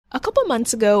couple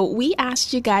months ago, we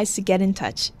asked you guys to get in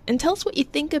touch and tell us what you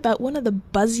think about one of the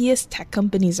buzziest tech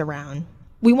companies around.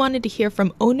 We wanted to hear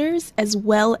from owners as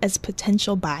well as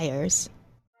potential buyers.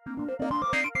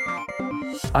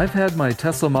 I've had my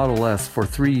Tesla Model S for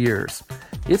 3 years.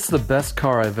 It's the best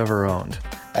car I've ever owned.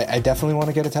 I definitely want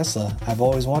to get a Tesla. I've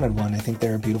always wanted one. I think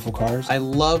they're beautiful cars. I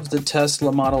love the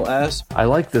Tesla Model S. I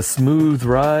like the smooth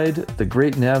ride, the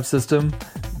great nav system,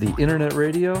 the internet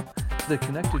radio, the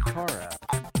connected car app.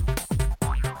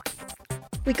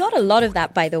 We got a lot of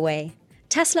that, by the way.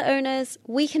 Tesla owners,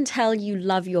 we can tell you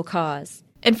love your cars.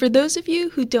 And for those of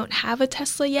you who don't have a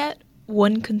Tesla yet,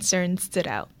 one concern stood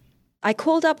out. I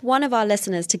called up one of our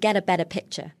listeners to get a better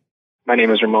picture. My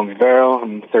name is Ramon Vivero.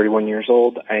 I'm 31 years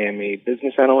old. I am a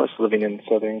business analyst living in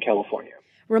Southern California.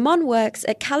 Ramon works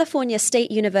at California State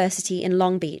University in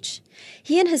Long Beach.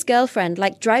 He and his girlfriend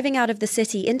like driving out of the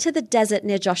city into the desert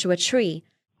near Joshua Tree.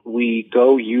 We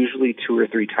go usually 2 or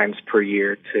 3 times per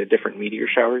year to different meteor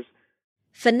showers.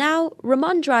 For now,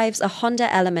 Ramon drives a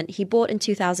Honda Element he bought in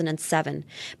 2007,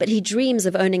 but he dreams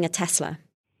of owning a Tesla.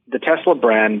 The Tesla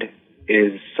brand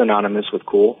is synonymous with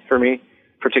cool for me,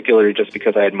 particularly just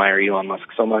because I admire Elon Musk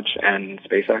so much and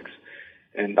SpaceX.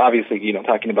 And obviously,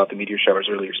 talking about the meteor showers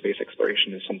earlier, space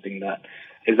exploration is something that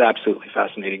is absolutely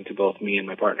fascinating to both me and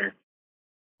my partner.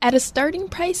 At a starting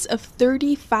price of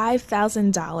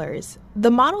 $35,000, the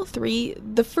Model 3,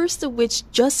 the first of which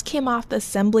just came off the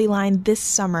assembly line this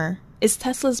summer, is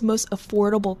Tesla's most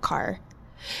affordable car.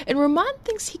 And Ramon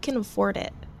thinks he can afford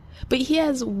it. But he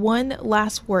has one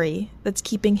last worry that's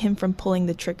keeping him from pulling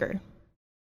the trigger.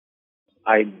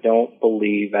 I don't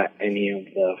believe at any of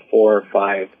the 4 or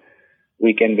 5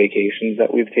 weekend vacations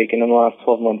that we've taken in the last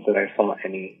 12 months that I saw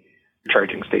any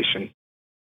charging station.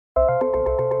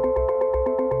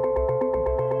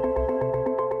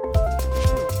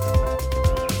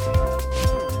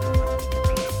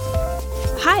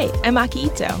 Hi, I'm Aki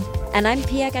Ito. And I'm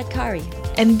Pia Gadkari.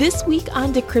 And this week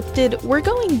on Decrypted, we're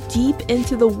going deep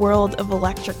into the world of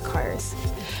electric cars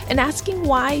and asking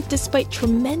why, despite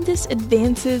tremendous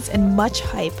advances and much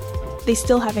hype, they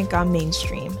still haven't gone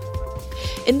mainstream.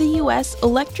 In the US,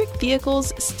 electric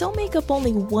vehicles still make up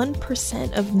only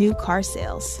 1% of new car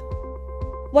sales.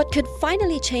 What could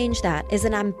finally change that is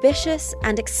an ambitious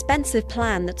and expensive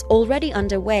plan that's already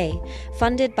underway,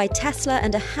 funded by Tesla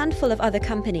and a handful of other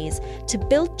companies, to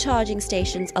build charging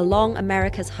stations along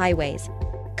America's highways.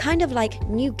 Kind of like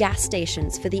new gas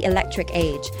stations for the electric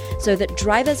age, so that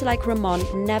drivers like Ramon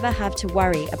never have to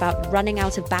worry about running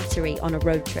out of battery on a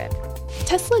road trip.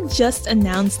 Tesla just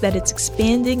announced that it's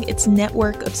expanding its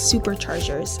network of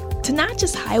superchargers to not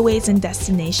just highways and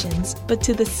destinations, but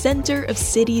to the center of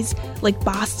cities like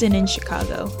Boston and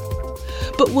Chicago.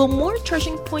 But will more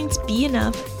charging points be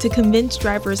enough to convince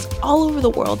drivers all over the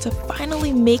world to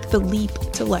finally make the leap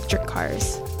to electric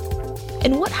cars?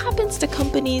 And what happens to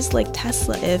companies like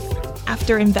Tesla if,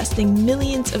 after investing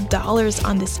millions of dollars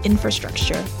on this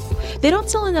infrastructure, they don't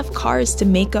sell enough cars to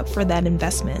make up for that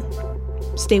investment?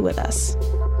 Stay with us.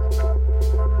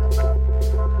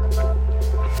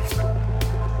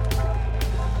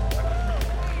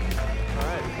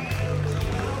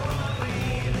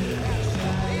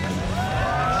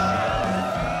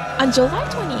 On July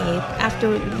 28th,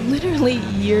 after literally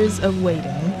years of waiting,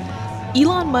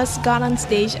 Elon Musk got on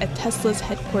stage at Tesla's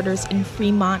headquarters in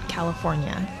Fremont,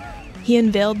 California. He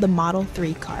unveiled the Model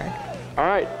 3 car. All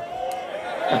right.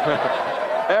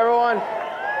 Hey, everyone.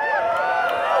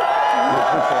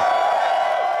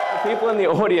 The people in the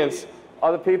audience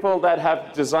are the people that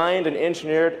have designed and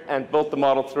engineered and built the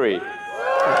Model 3.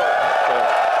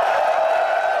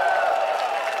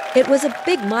 It was a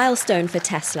big milestone for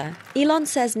Tesla. Elon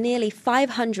says nearly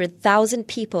 500,000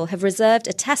 people have reserved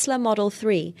a Tesla Model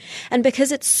 3. And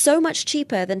because it's so much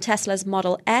cheaper than Tesla's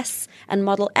Model S and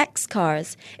Model X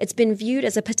cars, it's been viewed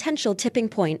as a potential tipping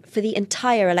point for the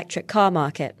entire electric car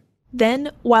market.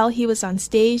 Then, while he was on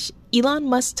stage, Elon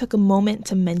Musk took a moment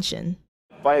to mention,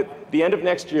 by the end of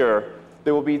next year,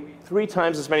 there will be 3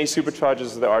 times as many superchargers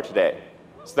as there are today.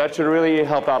 So that should really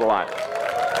help out a lot.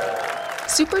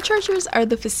 Superchargers are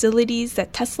the facilities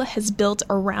that Tesla has built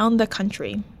around the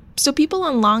country, so people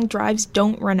on long drives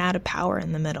don't run out of power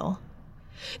in the middle.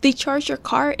 They charge your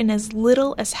car in as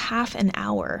little as half an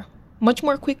hour, much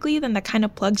more quickly than the kind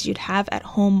of plugs you'd have at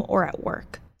home or at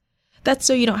work. That's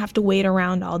so you don't have to wait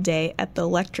around all day at the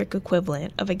electric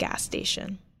equivalent of a gas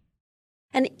station.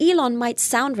 And Elon might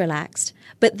sound relaxed,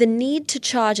 but the need to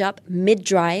charge up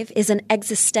mid-drive is an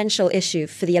existential issue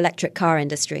for the electric car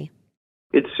industry.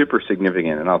 It's super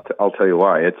significant, and I'll tell you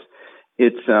why.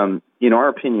 It's in our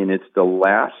opinion, it's the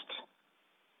last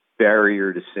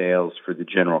barrier to sales for the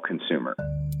general consumer.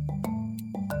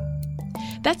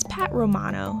 That's Pat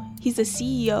Romano. He's the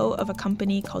CEO of a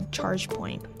company called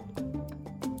ChargePoint.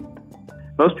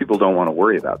 Most people don't want to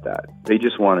worry about that. They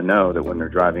just want to know that when they're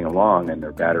driving along and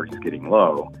their battery's getting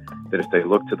low, that if they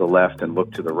look to the left and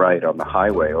look to the right on the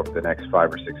highway over the next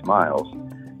 5 or 6 miles,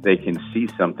 they can see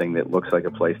something that looks like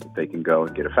a place that they can go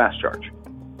and get a fast charge.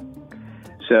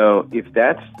 So if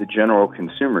that's the general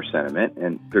consumer sentiment,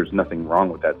 and there's nothing wrong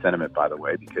with that sentiment, by the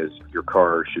way, because your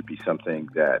car should be something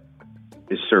that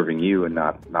is serving you and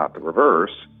not the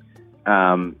reverse,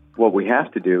 what we have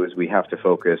to do is we have to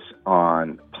focus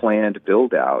on planned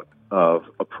build-out of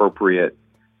appropriate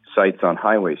sites on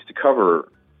highways to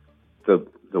cover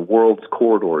the world's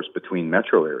corridors between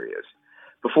metro areas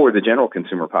before the general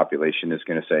consumer population is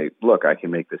going to say, look, I can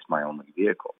make this my only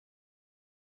vehicle.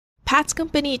 Pat's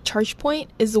company, ChargePoint,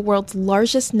 is the world's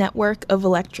largest network of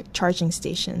electric charging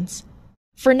stations.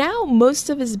 For now, most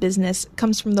of his business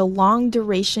comes from the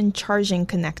long-duration charging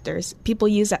connectors people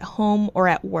use at home or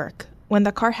at work when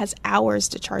the car has hours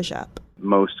to charge up.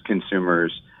 Most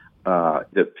consumers,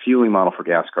 the fueling model for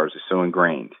gas cars is so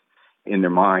ingrained in their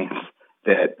minds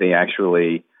that they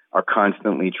actually are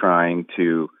constantly trying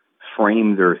to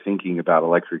frame their thinking about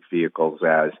electric vehicles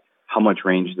as how much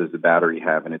range does the battery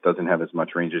have, and it doesn't have as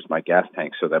much range as my gas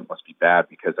tank, so that must be bad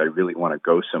because I really want to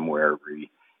go somewhere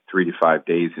every 3 to 5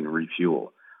 days and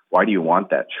refuel. Why do you want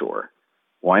that chore?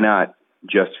 Why not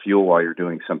just fuel while you're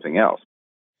doing something else?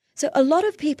 So a lot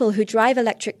of people who drive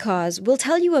electric cars will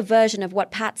tell you a version of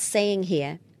what Pat's saying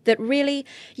here, that really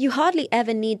you hardly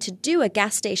ever need to do a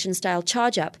gas station style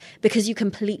charge up because you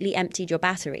completely emptied your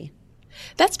battery.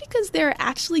 That's because there are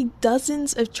actually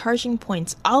dozens of charging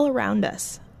points all around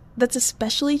us. That's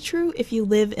especially true if you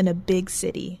live in a big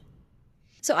city.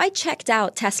 So I checked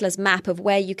out Tesla's map of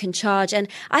where you can charge, and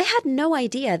I had no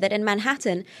idea that in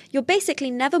Manhattan, you're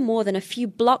basically never more than a few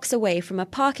blocks away from a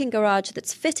parking garage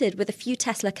that's fitted with a few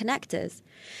Tesla connectors.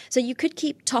 So you could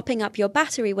keep topping up your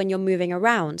battery when you're moving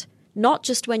around, not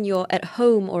just when you're at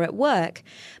home or at work,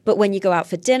 but when you go out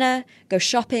for dinner, go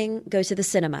shopping, go to the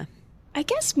cinema. I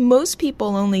guess most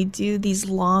people only do these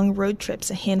long road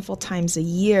trips a handful times a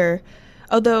year,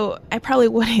 although I probably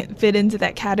wouldn't fit into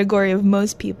that category of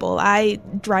most people. I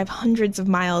drive hundreds of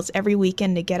miles every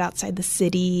weekend to get outside the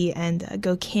city and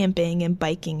go camping and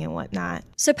biking and whatnot.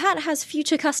 So Pat has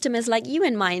future customers like you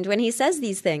in mind when he says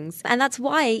these things. And that's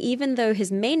why, even though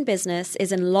his main business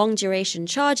is in long-duration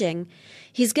charging,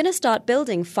 he's going to start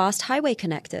building fast highway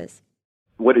connectors.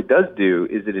 What it does do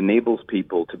is it enables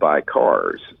people to buy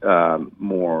cars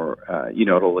more,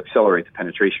 it'll accelerate the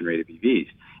penetration rate of EVs.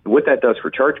 And what that does for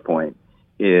ChargePoint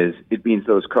is it means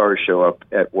those cars show up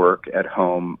at work, at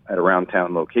home, at around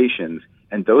town locations,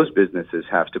 and those businesses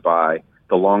have to buy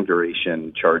the long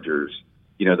duration chargers,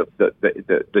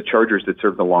 the chargers that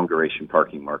serve the long duration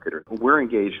parking market. We're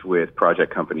engaged with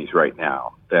project companies right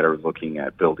now that are looking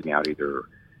at building out either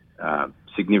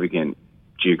significant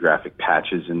geographic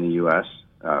patches in the U.S.,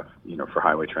 for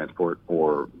highway transport,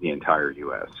 or the entire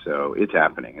U.S. So it's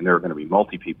happening, and there are going to be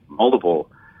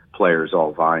multiple players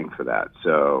all vying for that.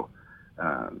 So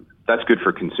that's good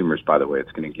for consumers, by the way.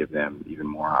 It's going to give them even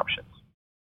more options.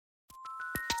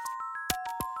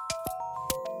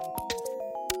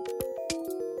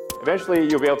 Eventually,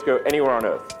 you'll be able to go anywhere on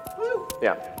Earth. Woo.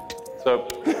 Yeah. So,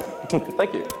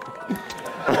 thank you.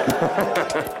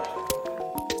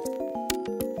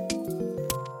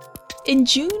 In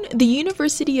June, the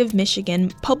University of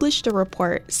Michigan published a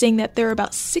report saying that there are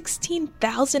about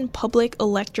 16,000 public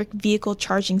electric vehicle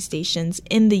charging stations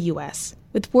in the U.S.,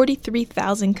 with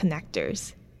 43,000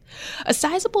 connectors. A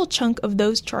sizable chunk of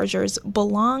those chargers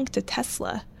belong to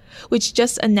Tesla, which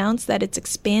just announced that it's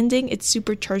expanding its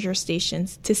supercharger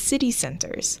stations to city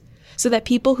centers, so that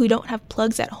people who don't have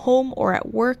plugs at home or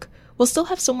at work will still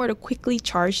have somewhere to quickly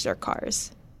charge their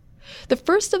cars. The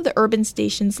first of the urban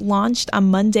stations launched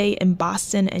on Monday in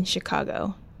Boston and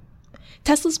Chicago.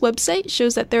 Tesla's website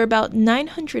shows that there are about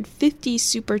 950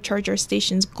 supercharger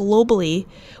stations globally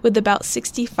with about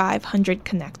 6,500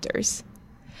 connectors.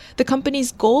 The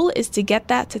company's goal is to get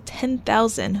that to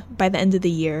 10,000 by the end of the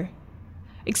year.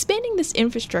 Expanding this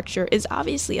infrastructure is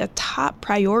obviously a top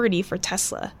priority for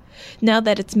Tesla, now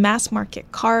that its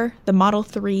mass-market car, the Model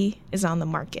 3, is on the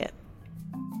market.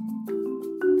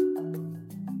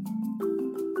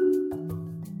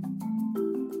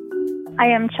 I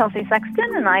am Chelsea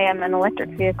Sexton, and I am an electric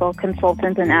vehicle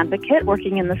consultant and advocate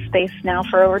working in the space now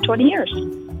for over 20 years.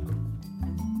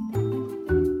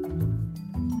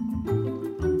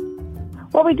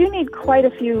 Well, we do need quite a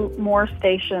few more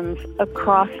stations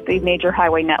across the major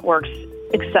highway networks,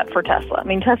 except for Tesla. I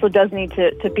mean, Tesla does need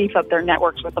to beef up their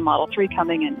networks with the Model 3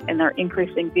 coming and their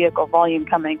increasing vehicle volume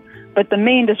coming. But the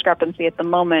main discrepancy at the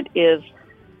moment is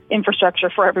infrastructure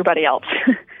for everybody else.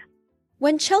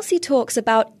 When Chelsea talks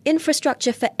about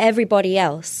infrastructure for everybody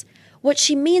else, what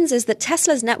she means is that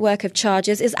Tesla's network of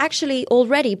chargers is actually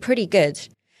already pretty good.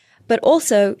 But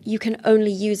also, you can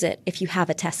only use it if you have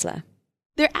a Tesla.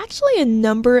 There are actually a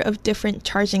number of different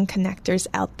charging connectors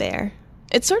out there.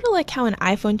 It's sort of like how an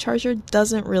iPhone charger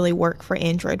doesn't really work for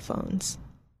Android phones.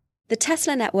 The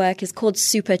Tesla network is called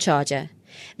Supercharger.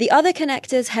 The other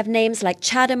connectors have names like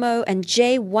CHAdeMO and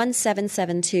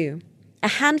J1772. A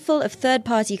handful of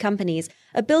third-party companies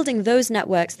are building those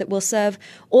networks that will serve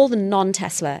all the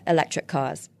non-Tesla electric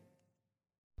cars.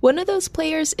 One of those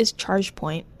players is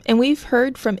ChargePoint, and we've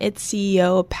heard from its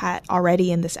CEO, Pat,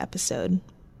 already in this episode.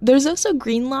 There's also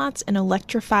Greenlots and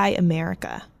Electrify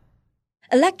America.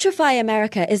 Electrify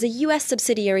America is a US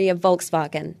subsidiary of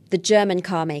Volkswagen, the German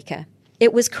car maker.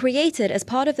 It was created as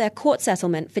part of their court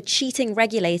settlement for cheating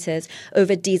regulators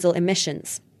over diesel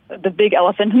emissions. The big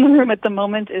elephant in the room at the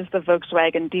moment is the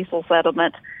Volkswagen diesel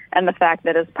settlement and the fact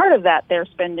that as part of that, they're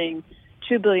spending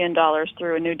 $2 billion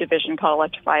through a new division called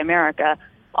Electrify America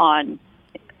on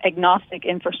agnostic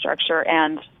infrastructure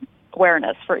and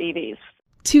awareness for EVs.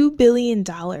 $2 billion.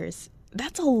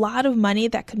 That's a lot of money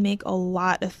that could make a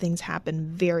lot of things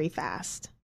happen very fast.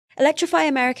 Electrify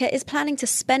America is planning to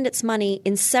spend its money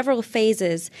in several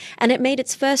phases, and it made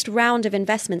its first round of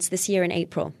investments this year in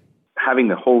April. Having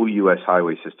the whole U.S.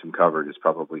 highway system covered is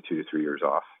probably 2 to 3 years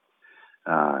off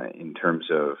in terms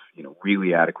of,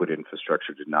 really adequate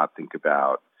infrastructure to not think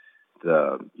about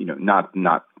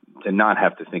not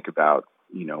have to think about,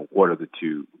 what are the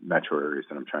two metro areas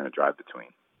that I'm trying to drive between.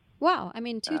 Wow, 2 to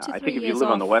 3 years I think if you live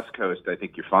on the West Coast, I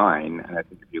think you're fine. And I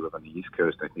think if you live on the East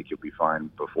Coast, I think you'll be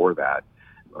fine before that,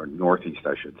 or Northeast,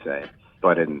 I should say.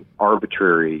 But in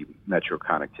arbitrary metro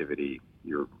connectivity,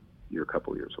 you're a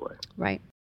couple years away. Right.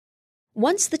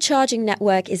 Once the charging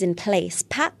network is in place,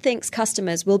 Pat thinks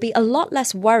customers will be a lot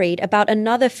less worried about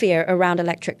another fear around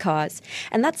electric cars,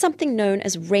 and that's something known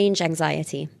as range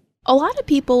anxiety. A lot of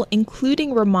people,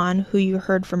 including Ramon, who you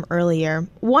heard from earlier,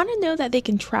 want to know that they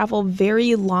can travel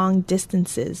very long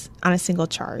distances on a single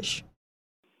charge.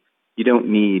 You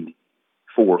don't need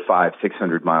 400, 500,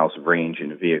 600 miles of range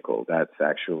in a vehicle. That's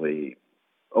actually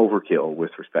overkill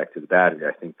with respect to the battery.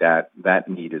 I think that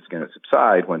need is going to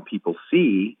subside when people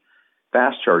see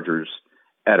fast chargers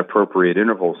at appropriate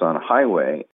intervals on a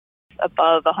highway.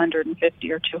 Above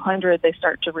 150 or 200, they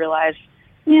start to realize,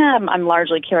 I'm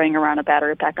largely carrying around a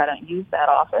battery pack. I don't use that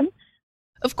often.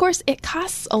 Of course, it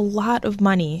costs a lot of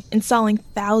money installing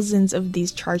thousands of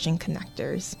these charging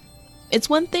connectors. It's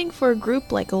one thing for a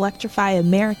group like Electrify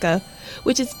America,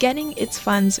 which is getting its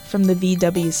funds from the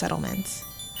VW settlements.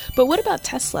 But what about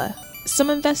Tesla?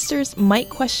 Some investors might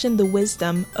question the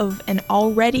wisdom of an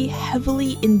already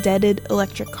heavily indebted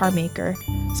electric car maker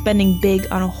spending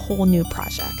big on a whole new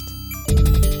project.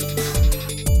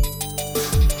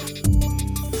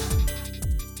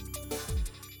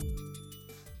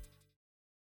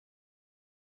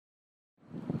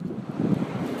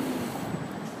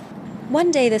 One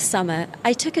day this summer,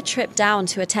 I took a trip down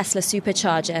to a Tesla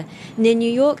supercharger near New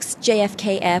York's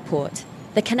JFK Airport.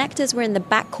 The connectors were in the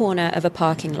back corner of a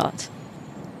parking lot.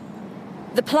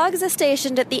 The plugs are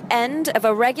stationed at the end of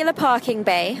a regular parking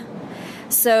bay.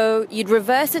 So you'd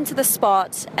reverse into the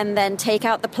spot and then take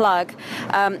out the plug.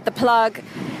 The plug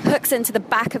hooks into the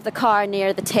back of the car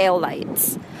near the tail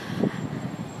lights.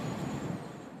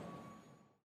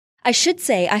 I should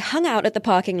say I hung out at the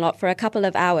parking lot for a couple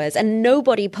of hours and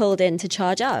nobody pulled in to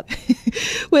charge up.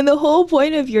 When the whole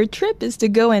point of your trip is to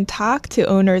go and talk to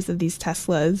owners of these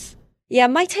Teslas. Yeah,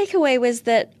 my takeaway was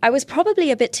that I was probably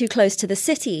a bit too close to the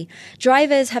city.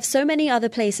 Drivers have so many other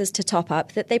places to top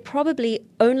up that they probably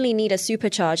only need a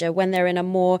supercharger when they're in a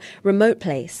more remote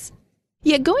place.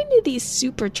 Yeah, going to these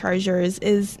superchargers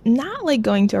is not like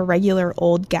going to a regular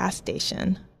old gas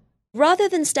station. Rather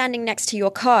than standing next to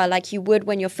your car like you would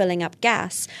when you're filling up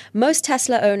gas, most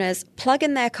Tesla owners plug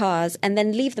in their cars and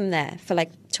then leave them there for like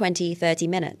 20, 30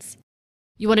 minutes.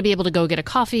 You want to be able to go get a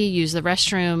coffee, use the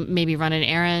restroom, maybe run an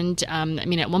errand.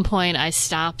 At one point I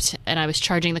stopped and I was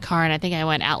charging the car and I think I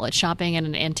went outlet shopping at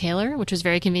an Ann Taylor, which was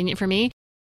very convenient for me.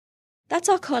 That's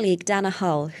our colleague Dana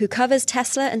Hull, who covers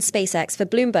Tesla and SpaceX for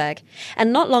Bloomberg.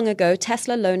 And not long ago,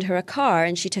 Tesla loaned her a car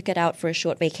and she took it out for a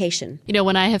short vacation.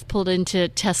 When I have pulled into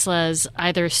Tesla's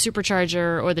either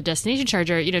supercharger or the destination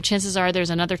charger, chances are there's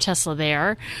another Tesla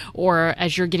there. Or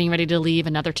as you're getting ready to leave,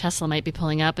 another Tesla might be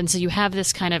pulling up. And so you have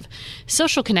this kind of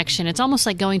social connection. It's almost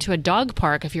like going to a dog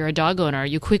park if you're a dog owner.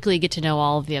 You quickly get to know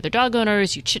all of the other dog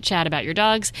owners. You chit-chat about your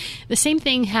dogs. The same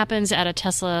thing happens at a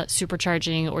Tesla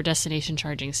supercharging or destination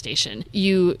charging station. conversation.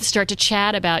 You start to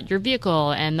chat about your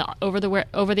vehicle and the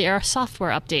over-the-air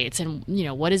software updates, and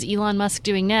what is Elon Musk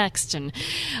doing next, and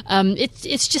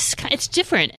it's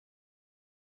different.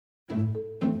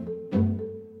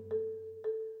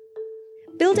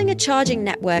 Building a charging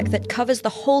network that covers the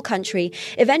whole country,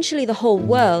 eventually the whole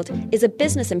world, is a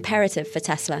business imperative for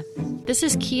Tesla. This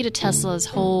is key to Tesla's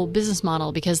whole business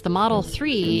model because the Model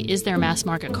 3 is their mass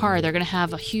market car. They're going to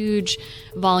have a huge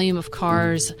volume of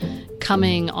cars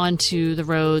coming onto the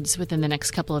roads within the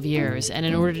next couple of years. And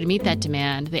in order to meet that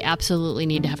demand, they absolutely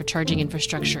need to have a charging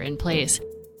infrastructure in place.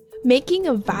 Making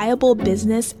a viable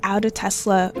business out of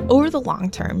Tesla over the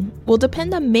long term will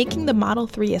depend on making the Model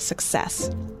 3 a success.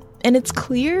 And it's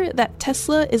clear that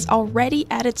Tesla is already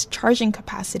at its charging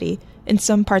capacity in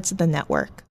some parts of the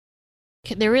network.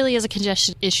 There really is a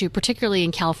congestion issue, particularly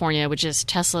in California, which is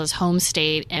Tesla's home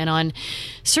state. And on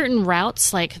certain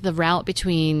routes, like the route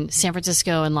between San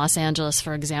Francisco and Los Angeles,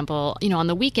 for example, on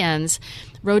the weekends,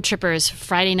 road trippers,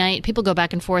 Friday night, people go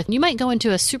back and forth. You might go into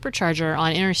a supercharger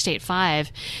on Interstate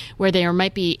 5 where there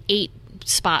might be 8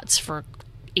 spots for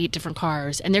 8 different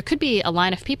cars. And there could be a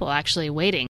line of people actually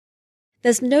waiting.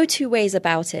 There's no two ways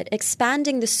about it.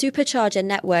 Expanding the supercharger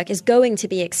network is going to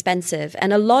be expensive,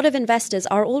 and a lot of investors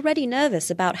are already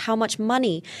nervous about how much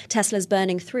money Tesla's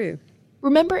burning through.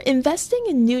 Remember, investing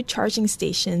in new charging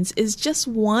stations is just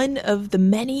one of the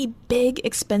many big,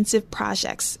 expensive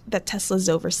projects that Tesla's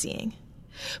overseeing.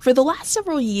 For the last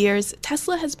several years,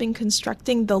 Tesla has been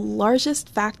constructing the largest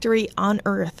factory on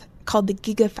Earth called the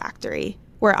Gigafactory,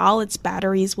 where all its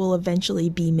batteries will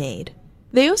eventually be made.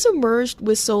 They also merged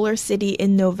with SolarCity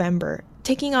in November,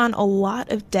 taking on a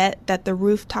lot of debt that the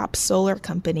rooftop solar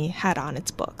company had on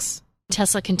its books.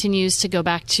 Tesla continues to go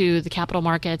back to the capital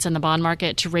markets and the bond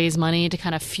market to raise money to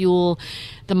kind of fuel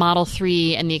the Model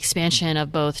 3 and the expansion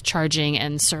of both charging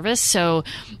and service. So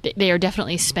they are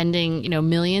definitely spending,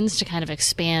 millions to kind of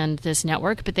expand this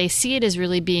network, but they see it as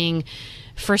really being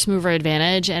first mover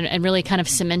advantage and really kind of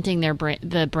cementing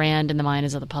the brand in the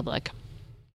minds of the public.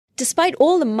 Despite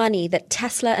all the money that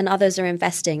Tesla and others are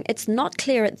investing, it's not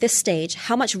clear at this stage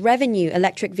how much revenue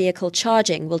electric vehicle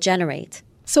charging will generate.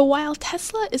 So while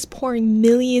Tesla is pouring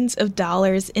millions of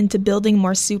dollars into building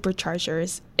more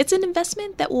superchargers, it's an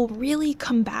investment that will really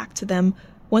come back to them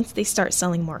once they start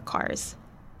selling more cars.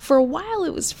 For a while,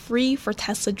 it was free for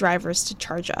Tesla drivers to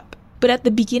charge up. But at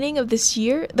the beginning of this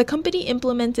year, the company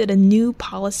implemented a new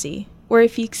policy where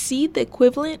if you exceed the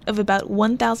equivalent of about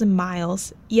 1,000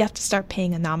 miles, you have to start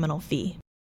paying a nominal fee.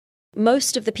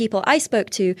 Most of the people I spoke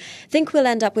to think we'll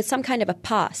end up with some kind of a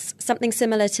pass, something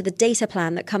similar to the data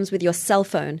plan that comes with your cell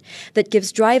phone, that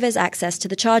gives drivers access to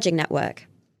the charging network.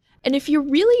 And if you're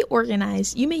really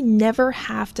organized, you may never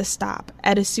have to stop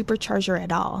at a supercharger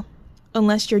at all,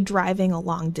 unless you're driving a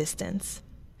long distance.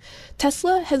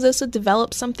 Tesla has also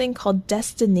developed something called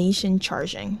destination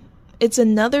charging. It's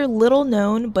another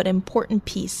little-known but important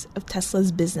piece of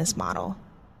Tesla's business model.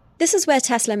 This is where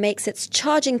Tesla makes its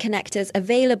charging connectors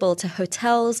available to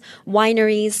hotels,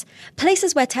 wineries,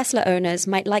 places where Tesla owners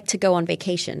might like to go on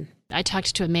vacation. I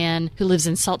talked to a man who lives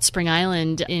in Salt Spring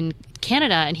Island in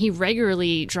Canada, and he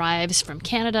regularly drives from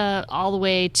Canada all the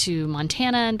way to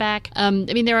Montana and back.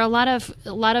 There are a lot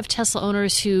of Tesla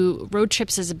owners who road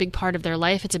trips is a big part of their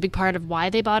life. It's a big part of why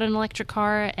they bought an electric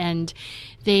car, and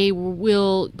they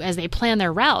will, as they plan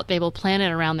their route, they will plan it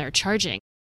around their charging.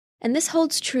 And this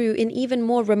holds true in even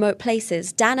more remote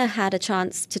places. Dana had a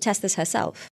chance to test this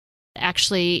herself.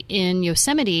 Actually, in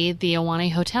Yosemite, the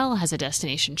Awane Hotel has a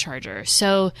destination charger.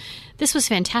 So this was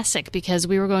fantastic because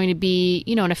we were going to be,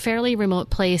 in a fairly remote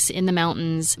place in the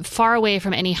mountains, far away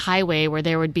from any highway where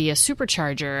there would be a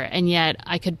supercharger. And yet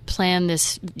I could plan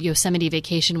this Yosemite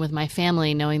vacation with my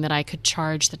family knowing that I could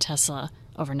charge the Tesla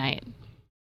overnight.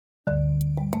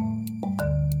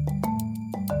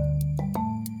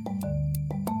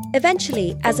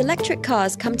 Eventually, as electric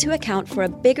cars come to account for a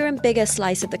bigger and bigger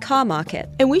slice of the car market,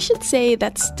 and we should say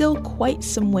that's still quite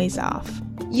some ways off,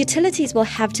 utilities will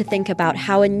have to think about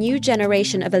how a new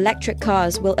generation of electric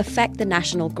cars will affect the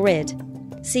national grid.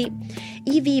 See,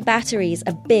 EV batteries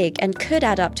are big and could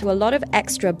add up to a lot of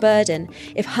extra burden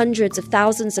if hundreds of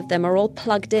thousands of them are all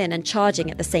plugged in and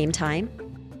charging at the same time.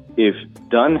 If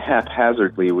done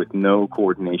haphazardly with no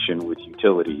coordination with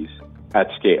utilities at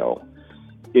scale,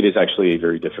 it is actually a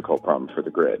very difficult problem for the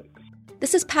grid.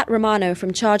 This is Pat Romano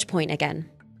from ChargePoint again.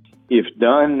 If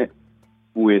done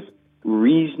with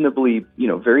reasonably,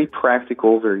 very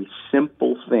practical, very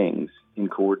simple things in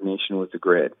coordination with the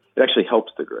grid, it actually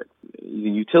helps the grid. The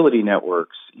utility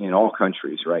networks in all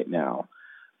countries right now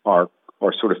are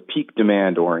sort of peak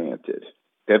demand oriented.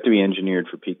 They have to be engineered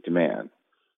for peak demand.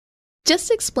 Just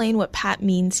to explain what Pat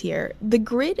means here, the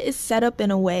grid is set up in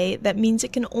a way that means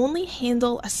it can only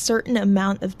handle a certain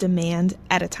amount of demand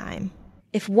at a time.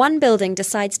 If one building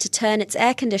decides to turn its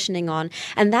air conditioning on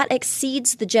and that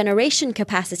exceeds the generation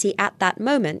capacity at that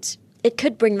moment, it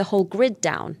could bring the whole grid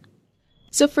down.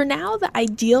 So for now, the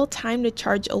ideal time to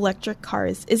charge electric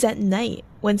cars is at night,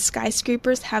 when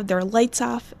skyscrapers have their lights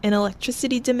off and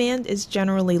electricity demand is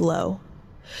generally low.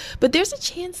 But there's a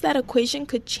chance that equation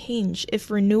could change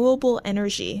if renewable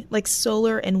energy, like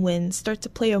solar and wind, start to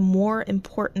play a more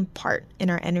important part in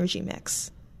our energy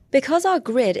mix. Because our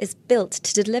grid is built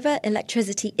to deliver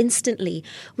electricity instantly,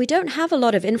 we don't have a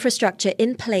lot of infrastructure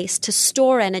in place to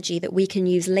store energy that we can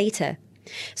use later.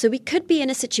 So we could be in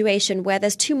a situation where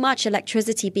there's too much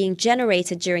electricity being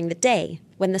generated during the day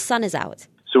when the sun is out.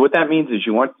 So what that means is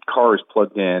you want cars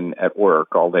plugged in at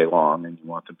work all day long, and you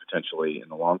want them potentially in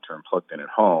the long term plugged in at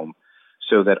home,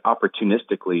 so that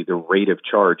opportunistically the rate of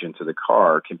charge into the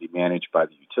car can be managed by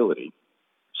the utility.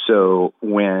 So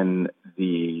when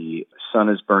the sun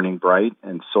is burning bright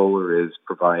and solar is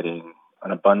providing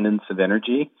an abundance of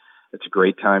energy, it's a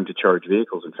great time to charge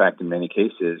vehicles. In fact, in many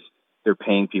cases, they're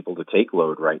paying people to take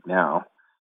load right now.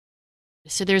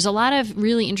 So there's a lot of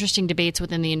really interesting debates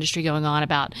within the industry going on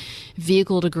about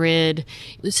vehicle to grid,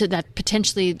 so that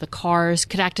potentially the cars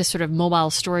could act as sort of mobile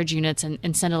storage units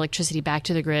and send electricity back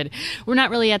to the grid. We're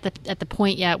not really at the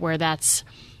point yet where that's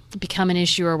become an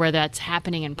issue or where that's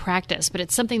happening in practice, but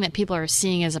it's something that people are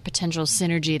seeing as a potential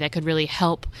synergy that could really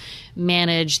help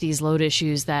manage these load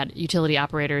issues that utility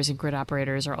operators and grid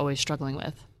operators are always struggling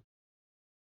with.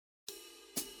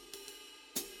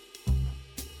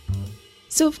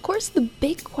 So, of course, the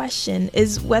big question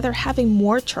is whether having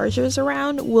more chargers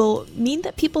around will mean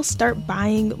that people start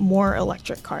buying more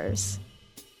electric cars.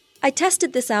 I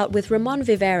tested this out with Ramon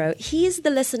Vivero. He's the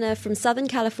listener from Southern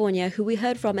California who we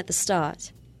heard from at the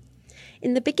start.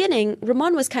 In the beginning,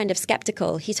 Ramon was kind of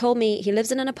skeptical. He told me he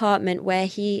lives in an apartment where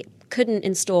he couldn't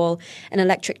install an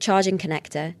electric charging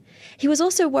connector. He was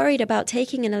also worried about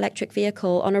taking an electric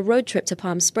vehicle on a road trip to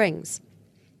Palm Springs.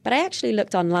 But I actually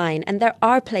looked online, and there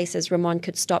are places Ramon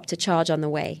could stop to charge on the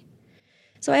way.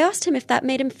 So I asked him if that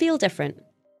made him feel different.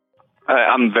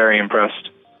 I'm very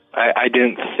impressed. I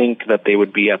didn't think that they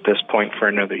would be at this point for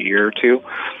another year or two.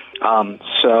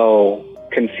 So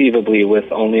conceivably,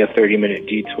 with only a 30-minute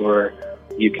detour,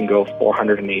 you can go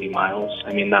 480 miles.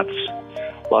 I mean, that's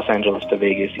Los Angeles to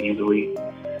Vegas easily.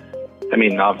 I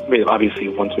mean, obviously,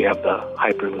 once we have the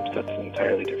Hyperloops, that's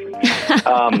entirely different.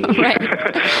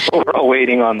 We're all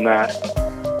waiting on that.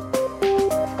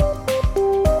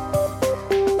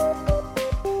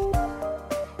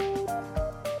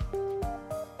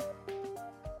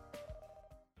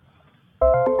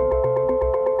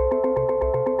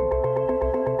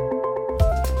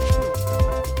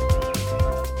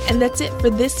 And that's it for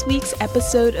this week's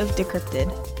episode of Decrypted.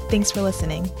 Thanks for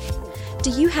listening. Do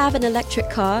you have an electric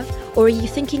car, or are you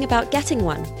thinking about getting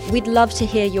one? We'd love to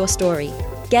hear your story.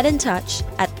 Get in touch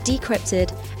at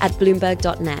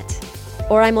decrypted@bloomberg.net.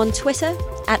 Or I'm on Twitter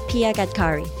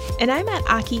 @Gadkari. And I'm at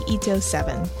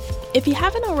AkiIto7. If you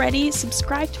haven't already,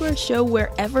 subscribe to our show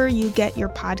wherever you get your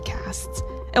podcasts.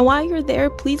 And while you're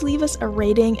there, please leave us a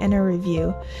rating and a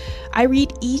review. I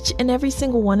read each and every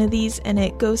single one of these, and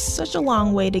it goes such a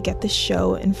long way to get the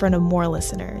show in front of more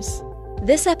listeners.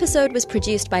 This episode was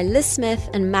produced by Liz Smith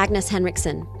and Magnus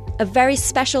Henriksen. A very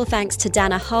special thanks to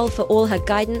Dana Hull for all her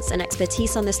guidance and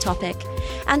expertise on this topic,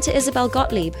 and to Isabel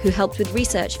Gottlieb, who helped with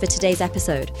research for today's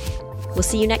episode. We'll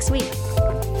see you next week.